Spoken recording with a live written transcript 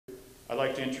I'd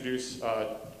like to introduce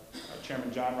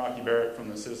Chairman John Rocky Barrett from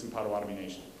the Citizen Potawatomi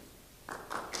Nation.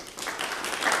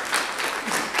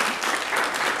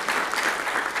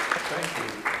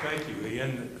 Thank you,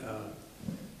 Ian,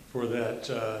 for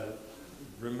that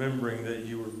remembering that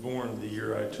you were born the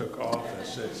year I took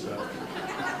office. It's,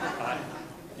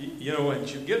 you know,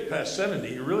 once you get past 70,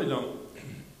 you really don't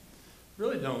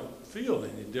feel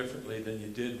any differently than you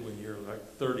did when you're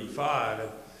like 35. And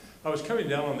I was coming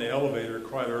down on the elevator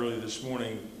quite early this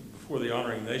morning before the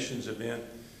Honoring Nations event.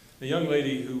 The young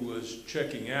lady who was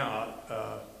checking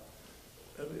out,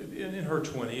 in her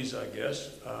 20s, I guess,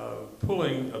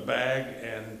 pulling a bag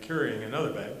and carrying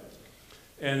another bag.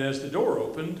 And as the door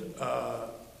opened,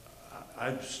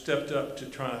 I stepped up to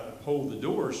try to hold the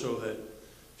door so that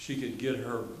she could get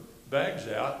her bags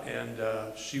out, and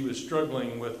she was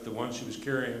struggling with the one she was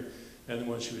carrying and the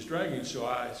one she was dragging, so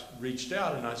I reached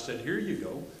out and I said, "Here you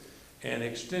go," and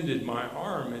extended my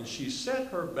arm, and she set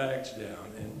her bags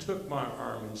down and took my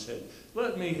arm and said,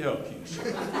 "Let me help you, sir."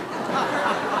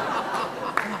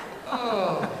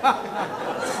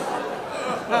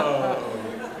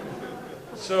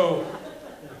 So,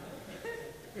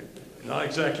 not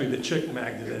exactly the chick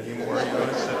magnet anymore, you know.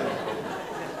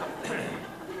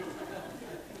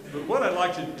 But what I'd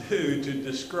like to do to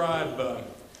describe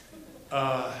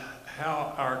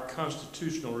how our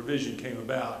constitutional revision came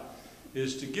about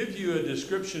is to give you a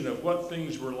description of what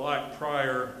things were like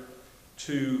prior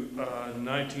to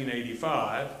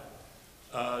 1985,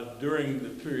 during the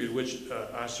period which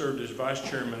I served as vice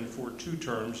chairman for 2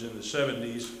 terms in the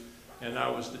 70s, and I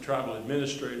was the tribal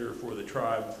administrator for the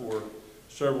tribe for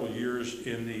several years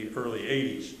in the early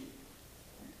 80s.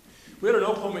 We had an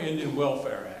Oklahoma Indian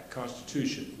Welfare Act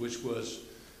Constitution, which was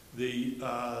the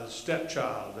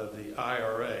stepchild of the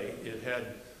IRA. It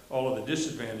had all of the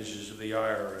disadvantages of the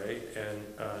IRA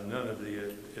and none of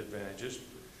the advantages.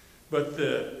 But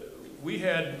we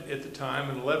had, at the time,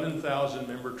 an 11,000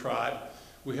 member tribe.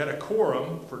 We had a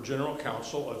quorum for general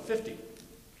council of 50.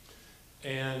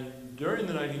 And during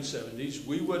the 1970s,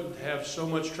 we would have so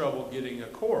much trouble getting a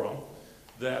quorum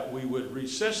that we would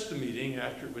recess the meeting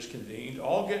after it was convened,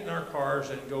 all get in our cars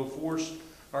and go force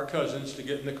our cousins to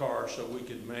get in the car so we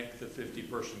could make the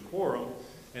 50-person quorum,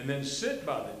 and then sit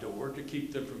by the door to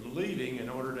keep them from leaving in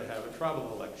order to have a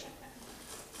tribal election.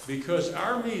 Because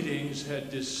our meetings had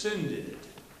descended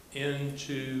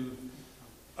into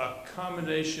a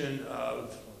combination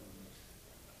of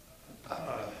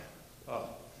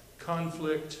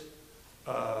conflict,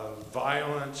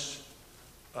 violence,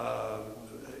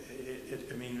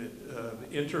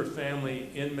 interfamily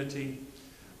enmity.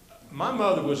 My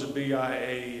mother was a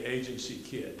BIA agency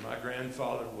kid. My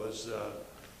grandfather was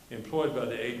employed by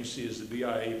the agency as the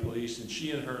BIA police, and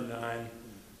she and her 9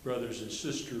 brothers and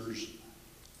sisters,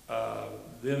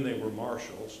 then they were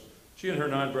marshals. She and her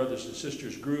 9 brothers and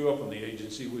sisters grew up on the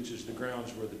agency, which is the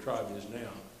grounds where the tribe is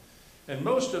now. And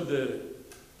most of the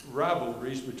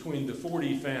rivalries between the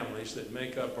 40 families that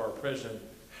make up our present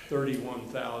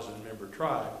 31,000 member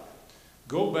tribe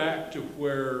go back to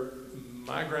where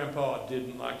my grandpa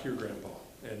didn't like your grandpa,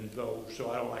 and so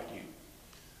I don't like you.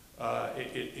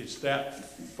 It's that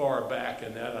far back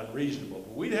and that unreasonable.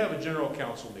 But we'd have a general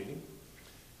council meeting,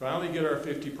 finally get our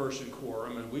 50-person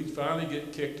quorum, and we'd finally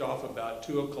get kicked off about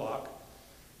 2 o'clock.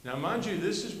 Now, mind you,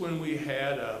 this is when we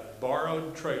had a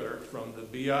borrowed trailer from the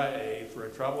BIA for a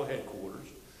tribal headquarters,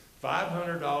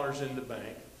 $500 in the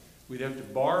bank. We'd have to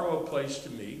borrow a place to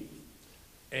meet.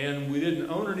 And we didn't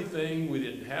own anything, we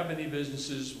didn't have any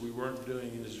businesses, we weren't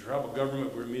doing it as a tribal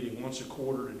government, we were meeting once a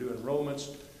quarter to do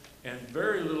enrollments, and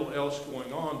very little else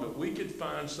going on, but we could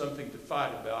find something to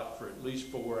fight about for at least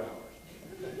 4 hours.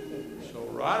 So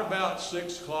right about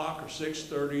 6 o'clock or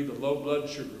 6:30, the low blood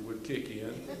sugar would kick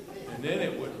in, and then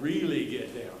it would really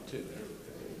get down to it.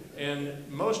 And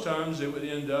most times it would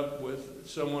end up with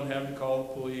someone having to call the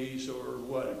police or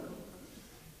whatever.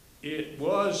 It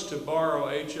was, to borrow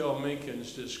H.L.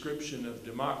 Mencken's description of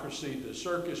democracy, the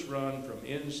circus run from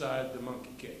inside the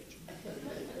monkey cage.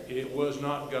 It was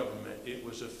not government. It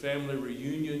was a family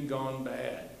reunion gone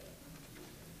bad.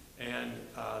 And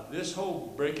this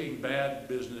whole Breaking Bad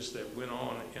business that went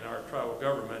on in our tribal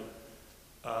government,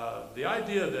 the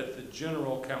idea that the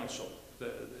General Council,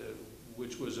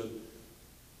 which was a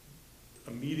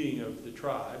meeting of the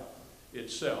tribe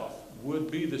itself,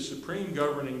 would be the supreme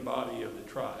governing body of the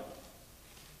tribe,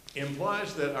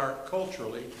 implies that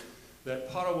culturally, that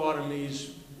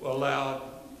Potawatomis allowed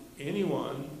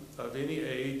anyone of any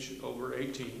age over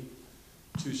 18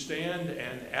 to stand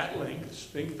and at length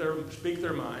speak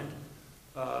their mind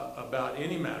about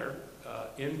any matter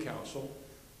in council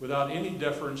without any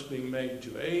deference being made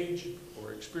to age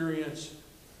or experience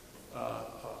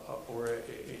or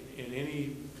in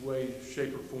any way,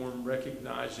 shape, or form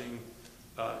recognizing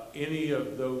any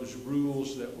of those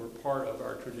rules that were part of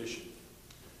our tradition.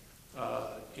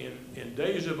 In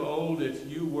days of old, if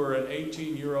you were an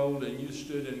 18-year-old and you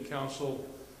stood in council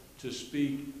to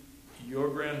speak, your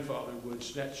grandfather would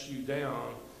snatch you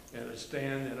down and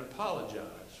stand and apologize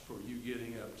for you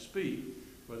getting up to speak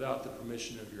without the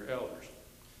permission of your elders.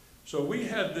 So we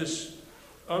had this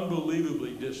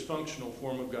unbelievably dysfunctional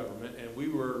form of government, and we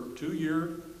were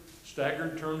 2-year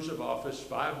staggered terms of office,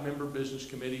 5-member business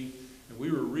committee, and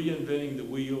we were reinventing the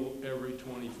wheel every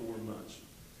 24 months.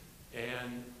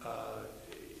 And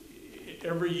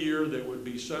every year there would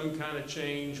be some kind of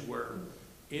change where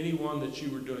anyone that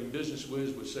you were doing business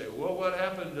with would say, well, what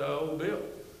happened to old Bill?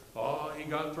 Oh, he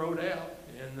got thrown out,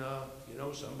 and you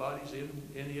know, somebody's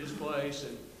in his place.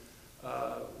 And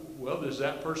well, does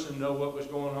that person know what was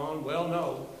going on? Well,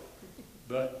 no.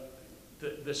 But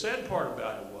the sad part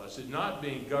about it was that not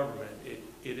being government,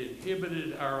 it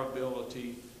inhibited our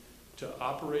ability to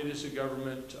operate as a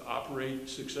government, to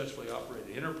successfully operate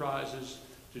enterprises,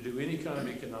 to do any kind of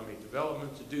economic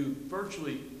development, to do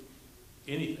virtually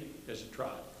anything as a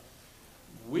tribe.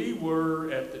 We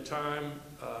were, at the time,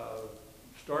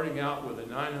 starting out with a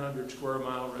 900 square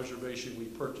mile reservation we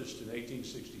purchased in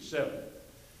 1867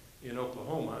 in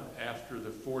Oklahoma after the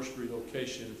forced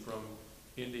relocation from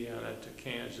Indiana to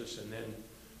Kansas and then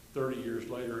 30 years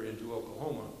later into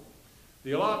Oklahoma.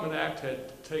 The Allotment Act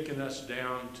had taken us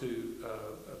down to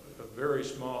a very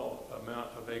small amount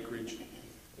of acreage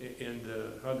in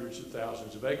the hundreds of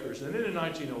thousands of acres. And then in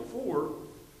 1904,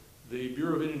 the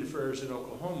Bureau of Indian Affairs in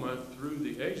Oklahoma, through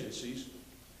the agencies,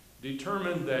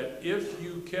 determined that if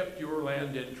you kept your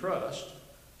land in trust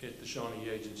at the Shawnee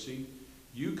Agency,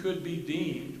 you could be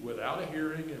deemed, without a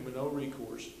hearing and with no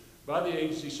recourse, by the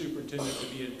agency superintendent to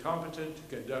be incompetent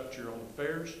to conduct your own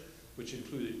affairs, which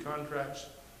included contracts,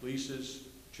 leases,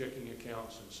 checking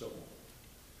accounts, and so on.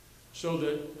 So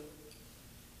that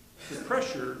the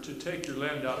pressure to take your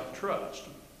land out of trust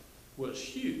was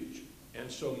huge. And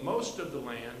so most of the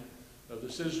land of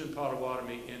the Citizen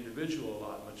Potawatomi individual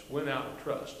allotments went out of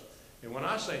trust. And when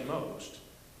I say most,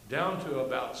 down to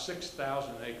about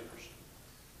 6,000 acres.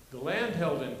 The land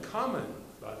held in common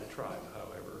by the tribe,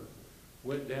 however,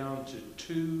 went down to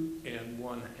 2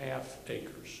 1/2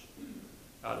 acres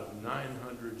out of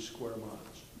 900 square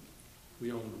miles.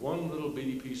 We owned one little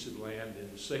bitty piece of land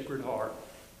in Sacred Heart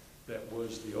that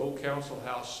was the old council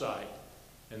house site,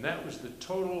 and that was the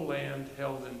total land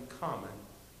held in common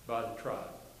by the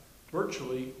tribe,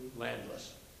 virtually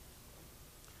landless.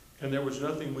 And there was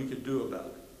nothing we could do about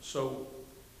it. So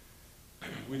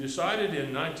we decided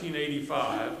in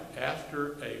 1985,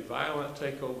 after a violent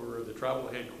takeover of the tribal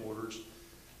headquarters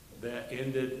that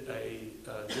ended a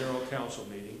general council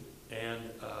meeting and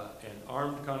an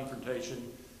armed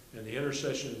confrontation and the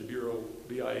intercession of the Bureau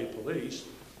BIA police,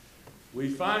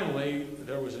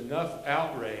 there was enough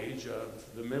outrage of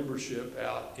the membership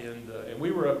out in and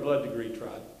we were a blood degree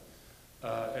tribe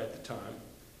at the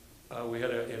time. We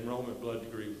had an enrollment blood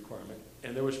degree requirement.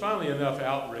 And there was finally enough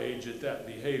outrage at that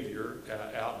behavior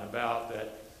out and about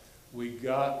that we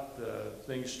got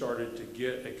things started to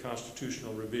get a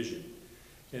constitutional revision.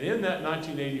 And in that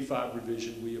 1985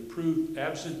 revision, we approved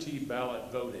absentee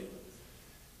ballot voting.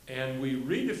 And we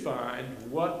redefined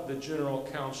what the General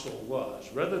Council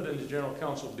was. Rather than the General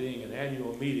Council being an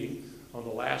annual meeting on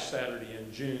the last Saturday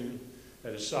in June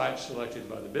at a site selected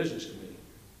by the Business Committee,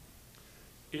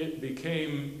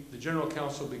 the General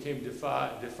Council became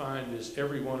defined as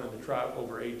everyone in the tribe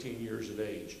over 18 years of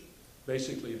age,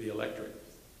 basically the electorate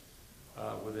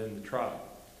within the tribe.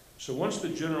 So once the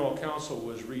General Council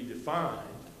was redefined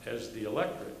as the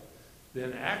electorate,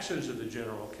 then actions of the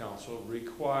General Council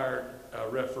required a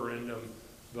referendum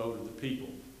vote of the people.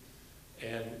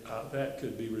 And that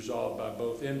could be resolved by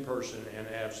both in-person and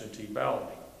absentee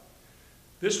balloting.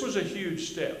 This was a huge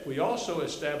step. We also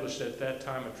established at that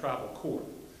time a tribal court.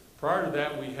 Prior to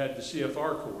that, we had the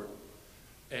CFR court,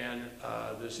 and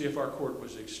the CFR court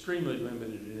was extremely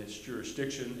limited in its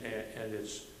jurisdiction and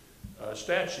its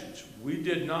statutes. We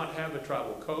did not have a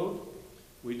tribal code.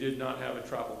 We did not have a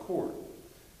tribal court.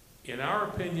 In our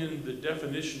opinion, the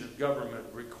definition of government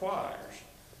requires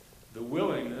the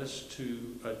willingness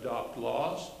to adopt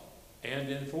laws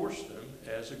and enforce them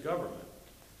as a government.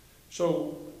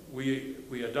 So we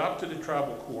adopted a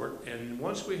tribal court, and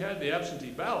once we had the absentee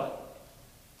ballot,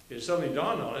 it suddenly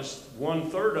dawned on us,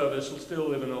 1/3 of us will still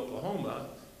live in Oklahoma,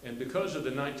 and because of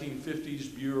the 1950s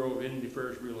Bureau of Indian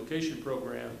Affairs relocation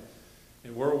program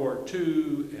in World War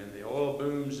II and the oil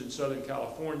booms in Southern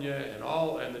California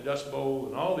and the Dust Bowl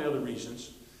and all the other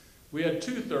reasons, We had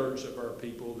 2/3 of our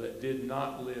people that did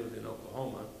not live in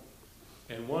Oklahoma,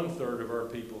 and 1/3 of our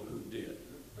people who did.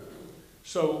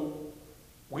 So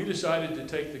we decided to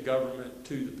take the government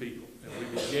to the people, and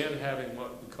we began having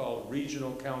what we call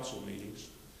regional council meetings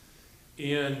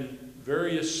in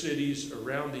various cities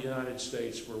around the United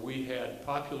States where we had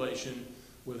population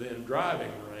within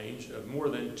driving range of more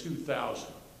than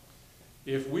 2,000.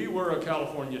 If we were a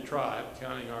California tribe,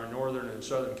 counting our northern and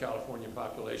southern California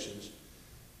populations,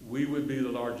 we would be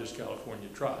the largest California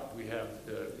tribe. We have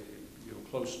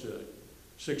close to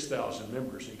 6,000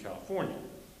 members in California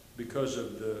because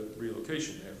of the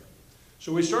relocation effort.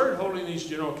 So we started holding these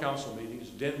general council meetings: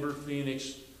 Denver,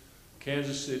 Phoenix,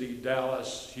 Kansas City,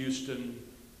 Dallas, Houston,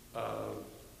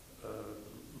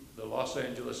 the Los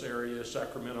Angeles area,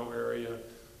 Sacramento area,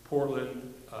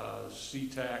 Portland,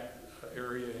 SeaTac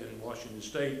area in Washington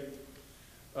State,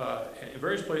 and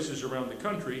various places around the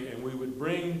country, and we would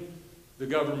bring the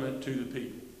government to the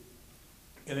people.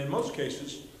 And in most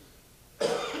cases,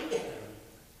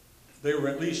 they were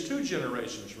at least 2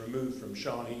 generations removed from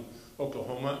Shawnee,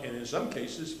 Oklahoma, and in some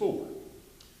cases 4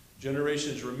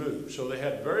 generations removed. So they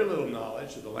had very little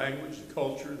knowledge of the language, the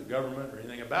culture, the government, or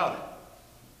anything about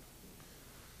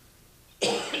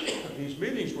it. These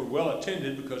meetings were well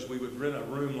attended because we would rent a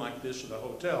room like this at a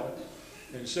hotel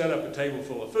and set up a table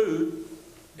full of food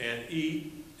and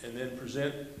eat, and then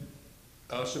present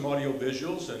some audio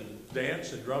visuals and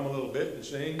dance and drum a little bit and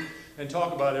sing and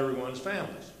talk about everyone's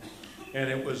families. And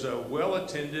it was a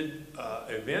well-attended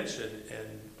events,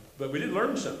 but we did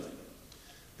learn something.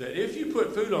 That if you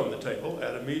put food on the table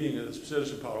at a meeting of the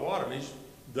Citizen Potawatomis,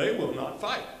 they will not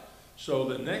fight. So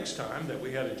the next time that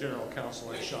we had a general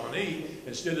council in Shawnee,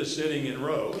 instead of sitting in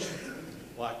rows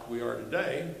like we are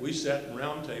today, we sat in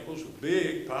round tables with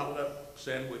big piled up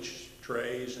sandwich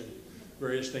trays and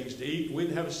various things to eat. We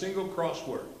didn't have a single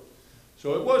crossword.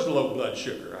 So it was low blood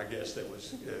sugar, I guess, that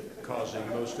was causing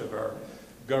most of our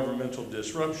governmental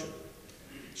disruption.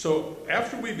 So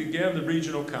after we began the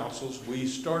regional councils, we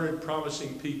started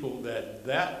promising people that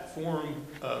that form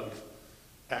of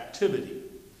activity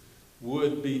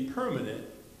would be permanent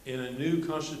in a new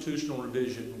constitutional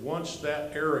revision once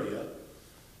that area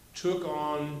took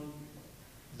on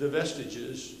the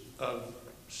vestiges of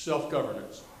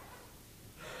self-governance.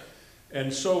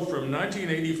 And so from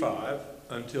 1985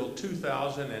 until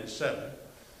 2007,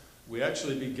 we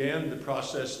actually began the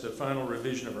process, the final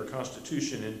revision of our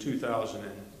Constitution in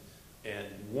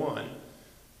 2001.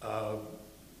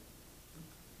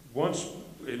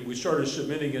 And we started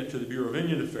submitting it to the Bureau of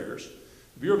Indian Affairs.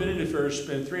 The Bureau of Indian Affairs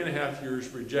spent 3.5 years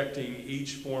rejecting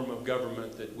each form of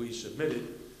government that we submitted,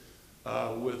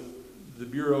 with the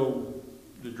Bureau,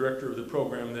 the director of the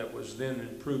program that was then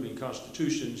improving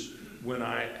constitutions, when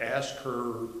I asked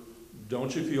her,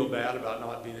 don't you feel bad about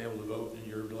not being able to vote in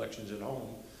your elections at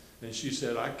home? And she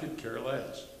said, I could care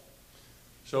less.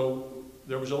 So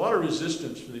there was a lot of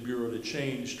resistance from the Bureau to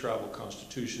change tribal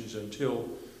constitutions until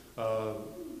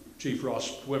Chief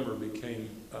Ross Swimmer became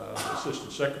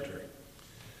Assistant Secretary.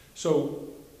 So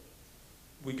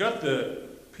we got the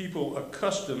people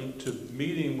accustomed to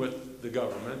meeting with the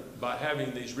government by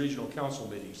having these regional council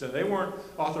meetings. And they weren't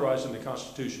authorized in the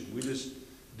Constitution. We just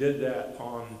did that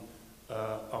on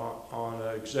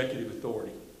executive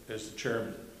authority as the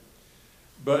chairman.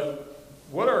 But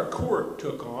what our court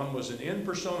took on was an in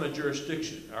persona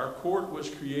jurisdiction. Our court was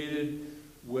created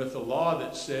with a law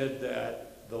that said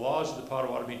that the laws of the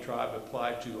Potawatomi tribe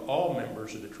apply to all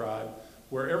members of the tribe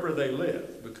wherever they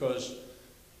live, because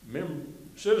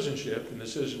citizenship in the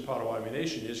Citizen Potawatomi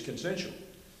Nation is consensual.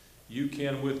 You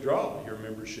can withdraw your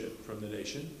membership from the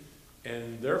nation,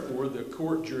 and therefore the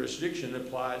court jurisdiction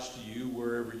applies to you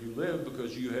wherever you live,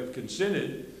 because you have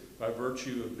consented by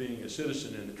virtue of being a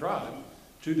citizen in the tribe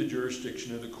to the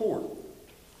jurisdiction of the court.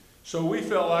 So we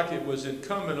felt like it was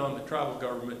incumbent on the tribal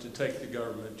government to take the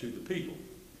government to the people.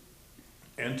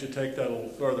 And to take that a little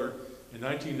further, in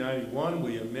 1991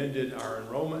 we amended our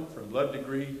enrollment from blood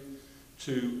degree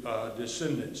to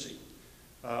descendancy.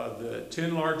 The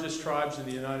 10 largest tribes in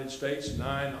the United States,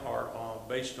 9 are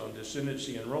based on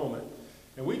descendancy enrollment.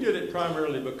 And we did it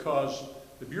primarily because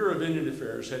the Bureau of Indian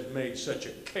Affairs had made such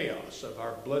a chaos of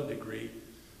our blood degree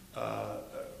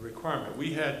requirement.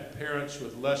 We had parents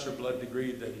with lesser blood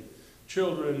degree than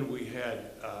children. We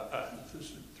had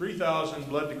 3,000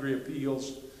 blood degree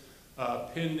appeals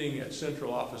pending at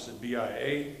central office at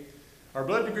BIA. Our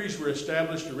blood degrees were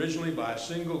established originally by a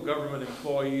single government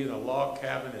employee in a log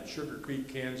cabin at Sugar Creek,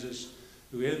 Kansas,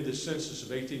 who in the census of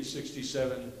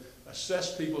 1867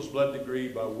 assessed people's blood degree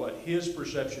by what his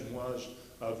perception was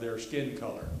of their skin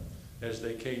color as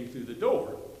they came through the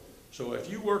door. So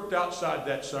if you worked outside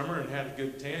that summer and had a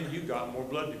good tan, you got more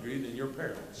blood degree than your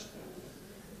parents.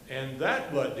 And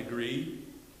that blood degree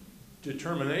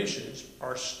determinations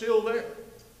are still there.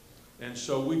 And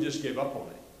so we just gave up on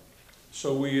it.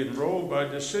 So we enrolled by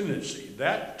descendancy.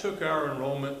 That took our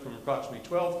enrollment from approximately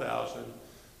 12,000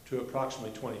 to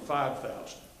approximately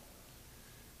 25,000.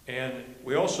 And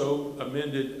we also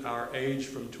amended our age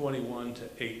from 21 to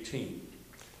 18.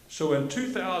 So in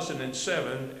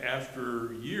 2007,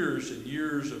 after years and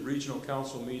years of regional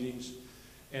council meetings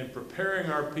and preparing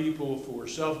our people for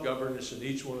self-governance in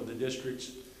each one of the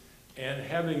districts and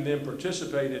having them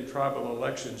participate in tribal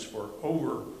elections for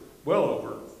well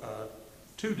over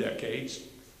 2 decades,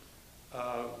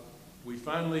 we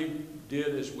finally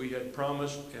did as we had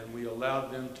promised, and we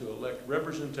allowed them to elect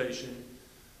representation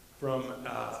from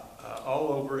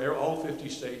all 50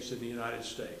 states in the United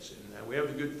States. And we have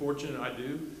the good fortune, I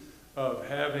do, of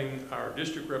having our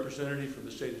district representative from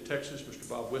the state of Texas, Mr.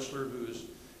 Bob Whistler, who is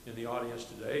in the audience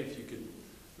today. If you could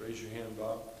raise your hand,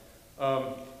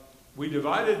 Bob. We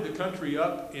divided the country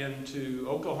up into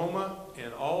Oklahoma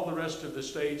and all the rest of the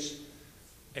states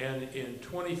and in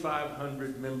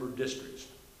 2,500 member districts.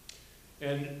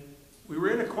 And we were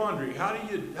in a quandary. How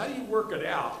do you work it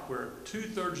out where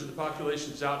 2/3 of the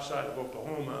population is outside of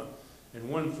Oklahoma and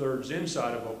 1/3 is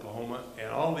inside of Oklahoma and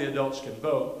all the adults can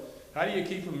vote? How do you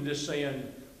keep them just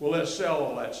saying, well, let's sell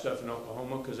all that stuff in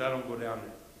Oklahoma because I don't go down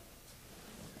there?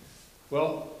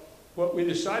 Well, what we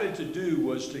decided to do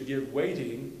was to give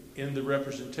weighting in the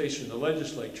representation of the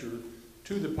legislature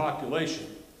to the population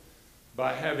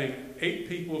by having 8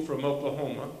 people from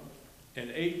Oklahoma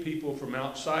and 8 people from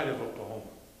outside of Oklahoma.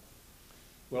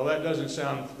 Well,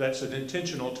 that's an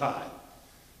intentional tie.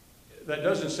 That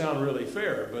doesn't sound really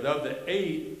fair, but of the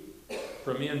 8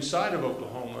 from inside of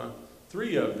Oklahoma,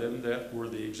 3 of them that were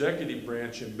the executive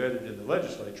branch embedded in the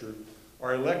legislature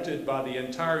are elected by the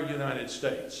entire United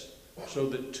States. So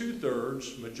that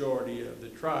 2/3 majority of the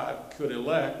tribe could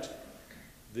elect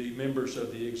the members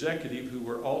of the executive who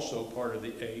were also part of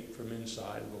the 8 from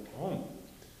inside of Oklahoma.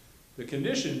 The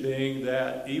condition being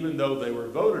that even though they were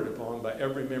voted upon by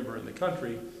every member in the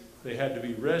country, they had to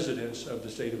be residents of the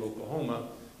state of Oklahoma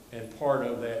and part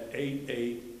of that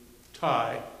 8-8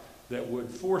 tie that would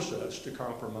force us to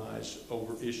compromise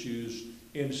over issues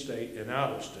in state and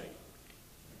out of state.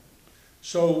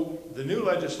 So the new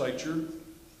legislature,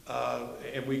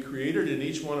 and we created in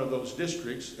each one of those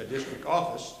districts a district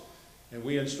office, and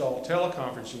we installed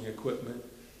teleconferencing equipment,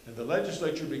 and the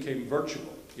legislature became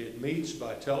virtual. It meets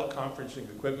by teleconferencing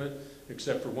equipment,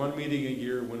 except for one meeting a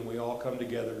year when we all come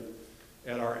together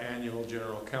at our annual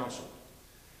general council.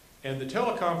 And the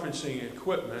teleconferencing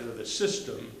equipment, or the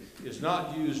system, is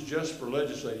not used just for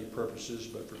legislative purposes,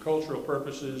 but for cultural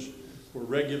purposes, for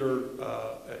regular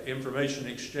information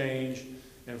exchange,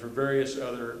 and for various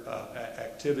other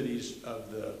activities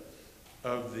of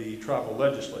the tribal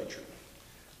legislature.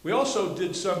 We also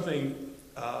did something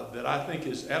that I think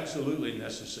is absolutely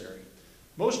necessary.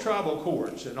 Most tribal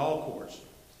courts, and all courts,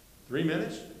 3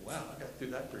 minutes? Wow, I got to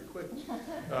do that pretty quick.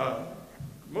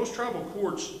 Most tribal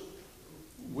courts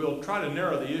will try to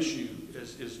narrow the issue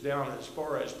as down as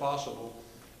far as possible,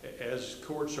 as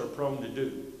courts are prone to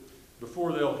do,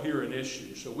 before they'll hear an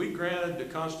issue. So we granted the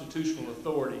constitutional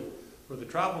authority for the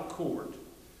tribal court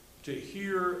to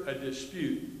hear a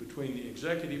dispute between the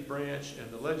executive branch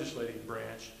and the legislative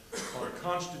branch on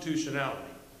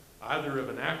constitutionality, either of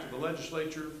an act of the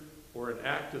legislature or an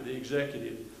act of the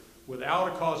executive,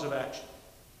 without a cause of action.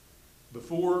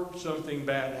 Before something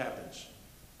bad happens,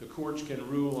 the courts can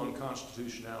rule on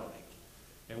constitutionality.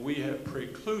 And we have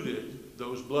precluded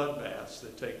those bloodbaths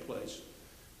that take place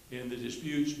in the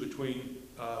disputes between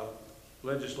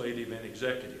legislative and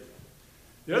executive.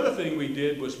 The other thing we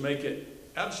did was make it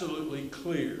absolutely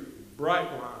clear,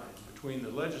 bright line between the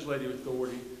legislative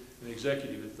authority and the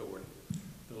executive authority.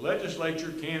 The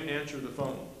legislature can't answer the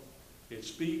phone. It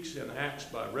speaks and acts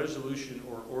by resolution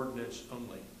or ordinance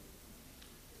only.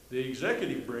 The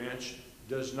executive branch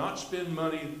does not spend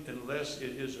money unless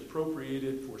it is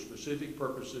appropriated for specific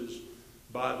purposes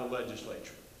by the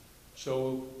legislature.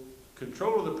 So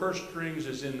control of the purse strings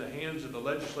is in the hands of the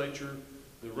legislature.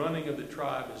 The running of the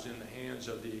tribe is in the hands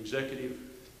of the executive,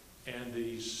 and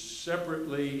the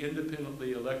separately,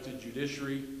 independently elected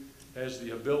judiciary has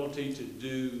the ability to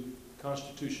do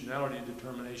constitutionality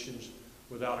determinations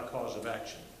without a cause of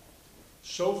action.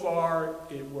 So far,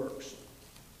 it works.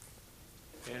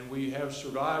 And we have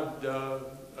survived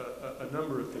a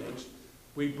number of things.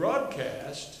 We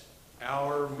broadcast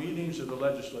our meetings of the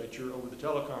legislature over the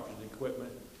teleconferencing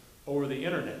equipment over the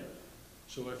internet.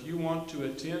 So if you want to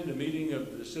attend a meeting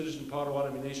of the Citizen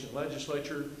Potawatomi Nation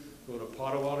legislature, go to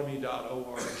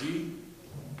potawatomi.org,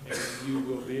 and you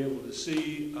will be able to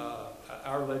see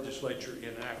our legislature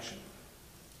in action.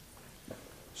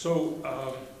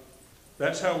 So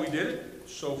that's how we did it.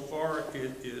 So far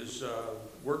it is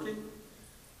working,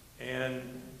 and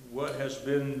what has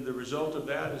been the result of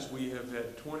that is we have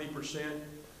had 20%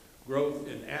 growth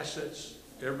in assets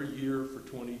every year for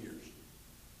 20 years.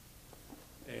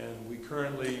 And we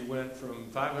currently went from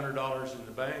 $500 in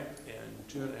the bank and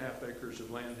 2.5 acres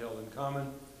of land held in common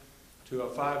to a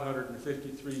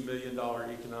 $553 million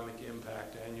economic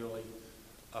impact annually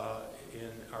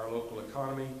in our local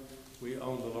economy. We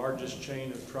own the largest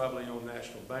chain of tribally owned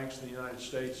national banks in the United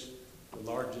States, the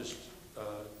largest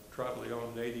tribally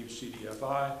owned native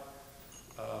CDFI.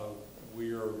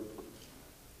 We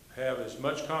have as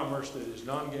much commerce that is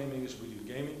non-gaming as we do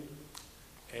gaming,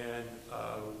 and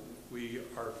we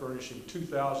are furnishing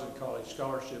 2,000 college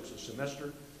scholarships a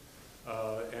semester,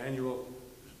 annual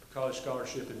college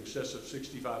scholarship in excess of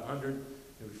 6,500, and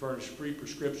we furnish free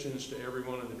prescriptions to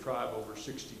everyone in the tribe over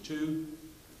 62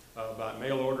 by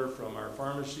mail order from our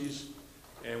pharmacies,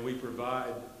 and we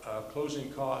provide closing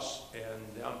costs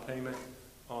and down payment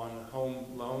on home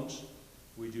loans.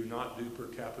 We do not do per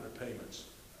capita payments.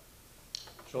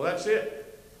 So that's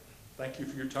it. Thank you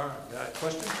for your time. Got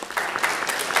questions?